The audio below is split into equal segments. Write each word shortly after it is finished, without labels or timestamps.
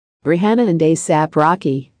Rihanna and Asap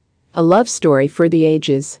Rocky. A love story for the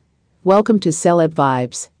ages. Welcome to Celeb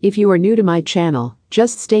Vibes. If you are new to my channel,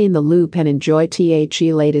 just stay in the loop and enjoy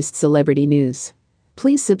the latest celebrity news.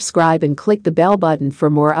 Please subscribe and click the bell button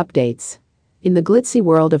for more updates. In the glitzy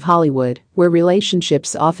world of Hollywood, where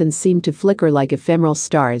relationships often seem to flicker like ephemeral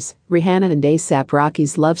stars, Rihanna and Asap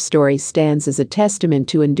Rocky's love story stands as a testament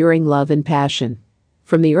to enduring love and passion.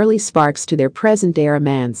 From the early sparks to their present-day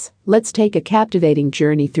romance, let's take a captivating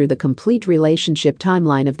journey through the complete relationship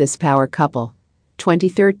timeline of this power couple.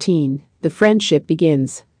 2013, the friendship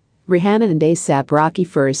begins. Rihanna and Asap Rocky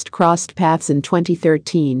first crossed paths in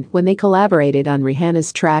 2013 when they collaborated on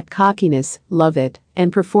Rihanna's track Cockiness, Love It,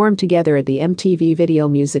 and performed together at the MTV Video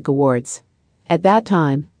Music Awards. At that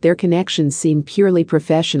time, their connection seemed purely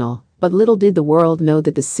professional, but little did the world know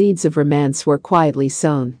that the seeds of romance were quietly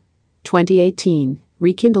sown. 2018,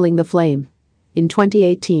 rekindling the flame. In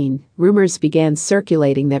 2018, rumors began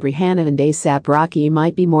circulating that Rihanna and Asap Rocky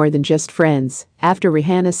might be more than just friends after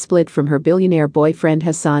Rihanna split from her billionaire boyfriend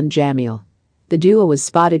Hassan Jamil. The duo was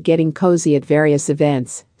spotted getting cozy at various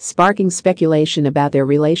events, sparking speculation about their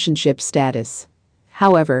relationship status.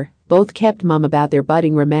 However, both kept mum about their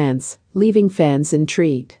budding romance, leaving fans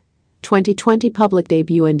intrigued. 2020 public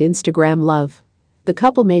debut and Instagram love. The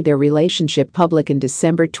couple made their relationship public in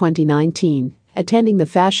December 2019, attending the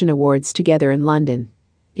Fashion Awards together in London.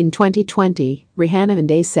 In 2020, Rihanna and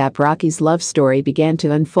Asap Rocky's love story began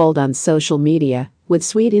to unfold on social media, with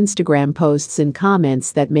sweet Instagram posts and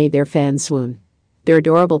comments that made their fans swoon. Their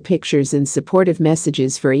adorable pictures and supportive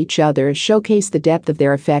messages for each other showcase the depth of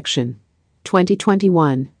their affection.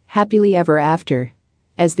 2021, happily ever after.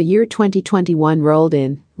 As the year 2021 rolled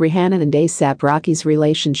in, Rihanna and Asap Rocky's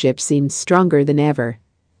relationship seemed stronger than ever.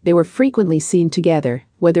 They were frequently seen together,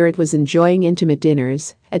 whether it was enjoying intimate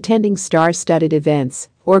dinners, attending star-studded events,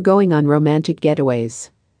 or going on romantic getaways.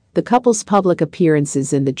 The couple's public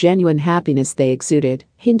appearances and the genuine happiness they exuded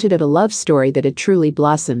hinted at a love story that had truly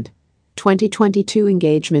blossomed. 2022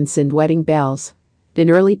 engagements and wedding bells. In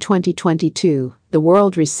early 2022, the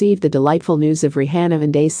world received the delightful news of Rihanna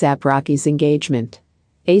and Asap Rocky's engagement.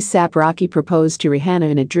 Asap Rocky proposed to Rihanna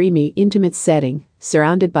in a dreamy, intimate setting,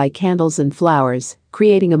 surrounded by candles and flowers,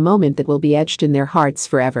 creating a moment that will be etched in their hearts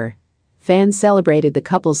forever. Fans celebrated the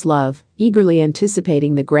couple's love, eagerly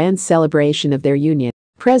anticipating the grand celebration of their union.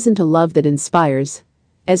 Present a love that inspires.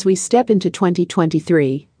 As we step into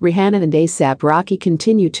 2023, Rihanna and Asap Rocky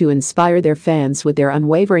continue to inspire their fans with their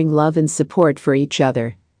unwavering love and support for each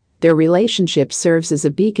other. Their relationship serves as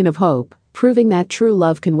a beacon of hope, proving that true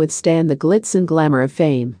love can withstand the glitz and glamour of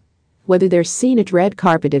fame. Whether they're seen at red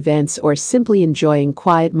carpet events or simply enjoying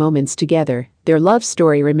quiet moments together, their love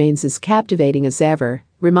story remains as captivating as ever,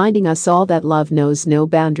 reminding us all that love knows no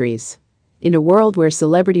boundaries. In a world where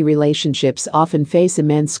celebrity relationships often face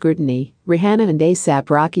immense scrutiny, Rihanna and Asap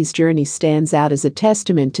Rocky's journey stands out as a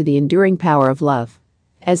testament to the enduring power of love.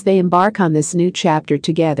 As they embark on this new chapter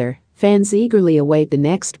together, fans eagerly await the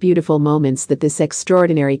next beautiful moments that this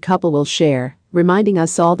extraordinary couple will share, reminding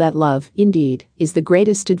us all that love, indeed, is the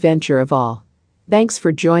greatest adventure of all. Thanks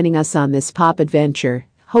for joining us on this pop adventure.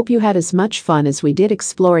 Hope you had as much fun as we did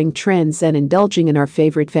exploring trends and indulging in our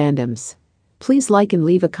favorite fandoms. Please like and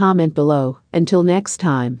leave a comment below. Until next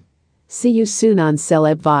time. See you soon on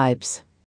Celeb Vibes.